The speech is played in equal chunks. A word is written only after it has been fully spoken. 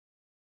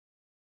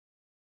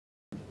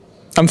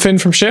I'm Finn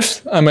from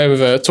Shift. I'm here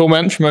with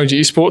Torment from OG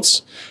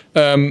Esports.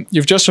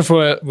 You've just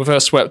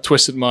reverse swept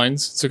Twisted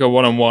Minds to go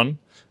one-on-one.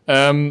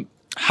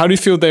 How do you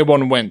feel day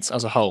one went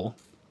as a whole?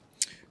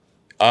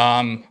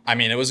 I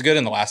mean, it was good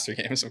in the last 3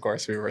 games, of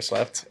course, we were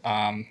swept.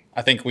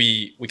 I think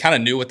we kind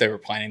of knew what they were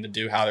planning to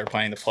do, how they were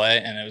planning to play,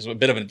 and it was a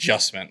bit of an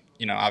adjustment.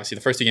 You know, obviously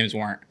the first 2 games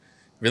weren't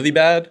really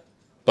bad,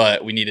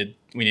 but we needed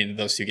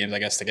those 2 games, I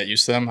guess, to get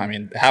used to them. I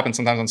mean, it happens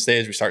sometimes on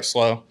stage, we start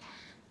slow,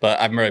 but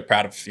I'm really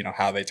proud of,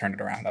 how they turned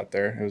it around out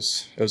there. It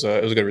was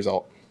a good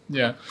result.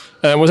 Yeah.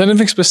 Was there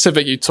anything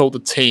specific you told the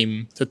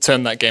team to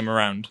turn that game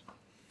around?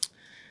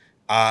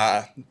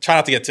 Try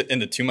not to get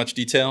into too much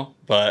detail,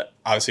 but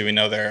obviously we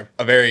know they're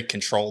a very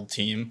controlled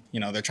team.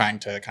 They're trying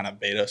to kind of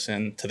bait us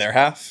into their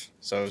half.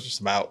 So it was just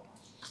about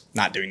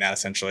not doing that,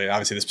 essentially.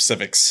 Obviously the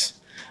specifics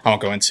I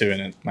won't go into,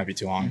 and it might be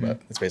too long, but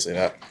it's basically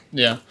that.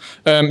 Yeah.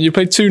 You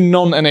played 2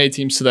 non-NA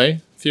teams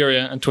today,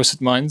 Furia and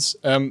Twisted Minds.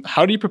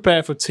 How do you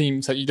prepare for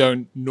teams that you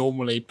don't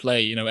normally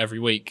play, every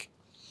week?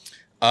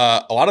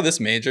 A lot of this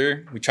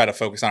major, we try to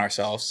focus on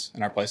ourselves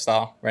and our play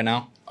style right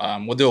now.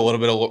 We'll do a little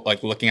bit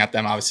of looking at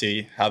them,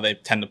 obviously, how they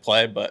tend to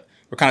play, but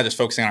we're kind of just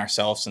focusing on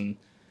ourselves and,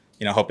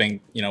 hoping,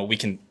 we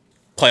can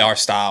play our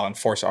style and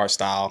force our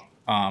style.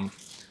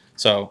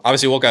 So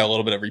obviously we'll get a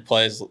little bit of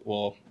replays.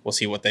 We'll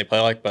see what they play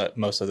like, but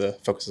most of the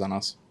focus is on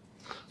us.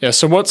 Yeah,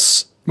 so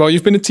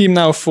you've been a team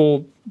now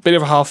for a bit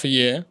of half a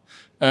year.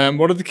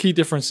 What are the key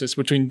differences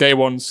between day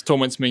one's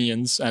Torment's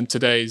Minions and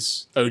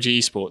today's OG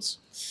Esports?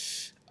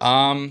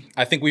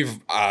 I think we've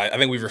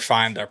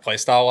refined our play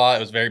style a lot. It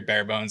was very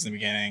bare bones in the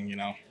beginning,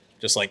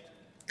 just like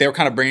they were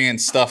kind of bringing in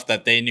stuff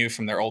that they knew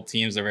from their old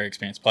teams. They're very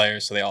experienced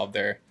players, so they all have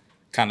their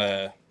kind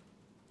of,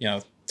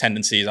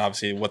 tendencies,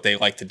 obviously what they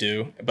like to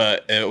do.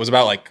 But it was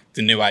about like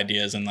the new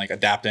ideas and like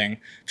adapting,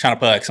 trying to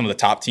play like some of the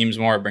top teams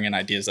more, bringing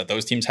ideas that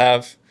those teams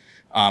have.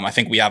 I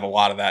think we have a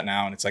lot of that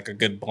now, and it's like a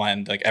good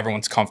blend. Like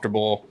everyone's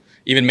comfortable.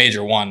 Even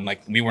Major 1,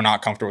 like we were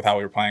not comfortable with how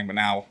we were playing, but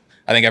now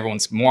I think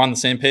everyone's more on the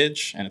same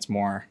page, and it's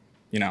more,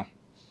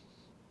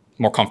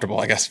 more comfortable,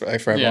 I guess, for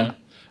everyone. Yeah.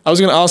 I was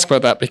going to ask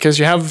about that because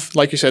you have,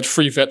 like you said,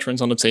 3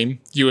 veterans on the team,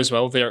 you as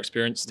well, very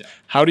experienced. Yeah.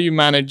 How do you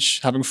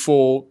manage having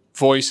 4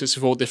 voices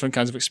with all different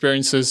kinds of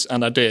experiences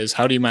and ideas?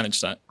 How do you manage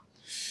that?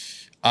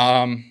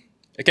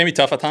 It can be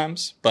tough at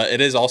times, but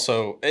it is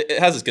also, it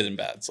has its good and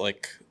bads.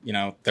 Like,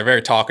 they're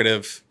very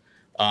talkative,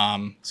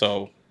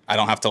 so I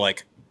don't have to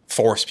like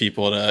force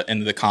people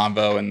into the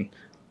convo and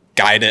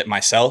guide it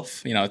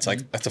myself. It's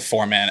like, that's a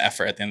 4-man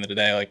effort at the end of the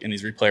day, like in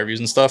these replay reviews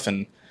and stuff.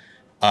 And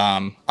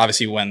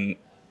obviously when,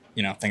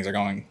 things are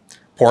going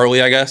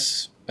poorly, I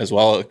guess, as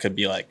well, it could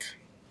be like,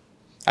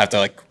 I have to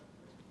like,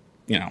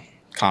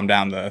 calm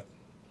down the,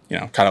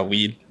 kind of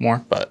lead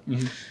more. But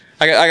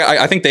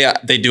I think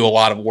they do a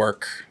lot of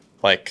work,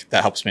 like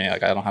that helps me.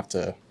 Like I don't have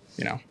to,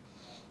 I don't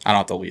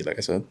have to lead, like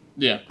I said.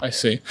 Yeah, I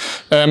see.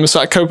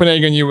 So at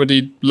Copenhagen, you were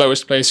the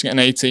lowest placing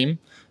NA team.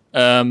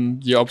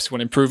 You obviously want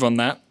to improve on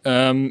that.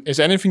 Is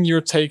there anything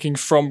you're taking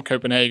from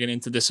Copenhagen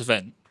into this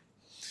event?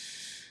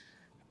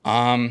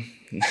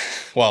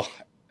 Well,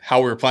 how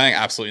we were playing,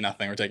 absolutely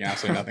nothing. We're taking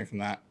absolutely nothing from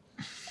that.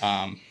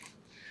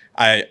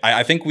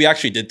 I think we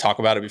actually did talk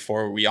about it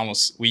before. We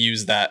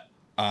used that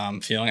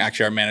feeling.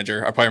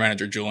 Actually, our player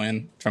manager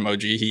Julian from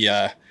OG, he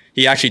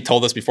actually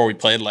told us before we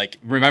played, like,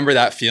 remember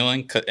that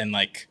feeling and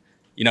like,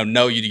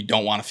 know you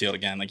don't want to feel it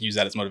again. Like use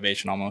that as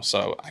motivation almost.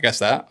 So I guess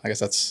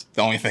that's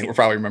the only thing we're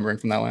probably remembering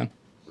from that LAN.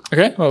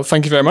 Okay, well,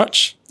 thank you very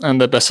much, and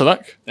best of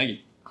luck. Thank you.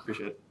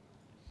 Appreciate it.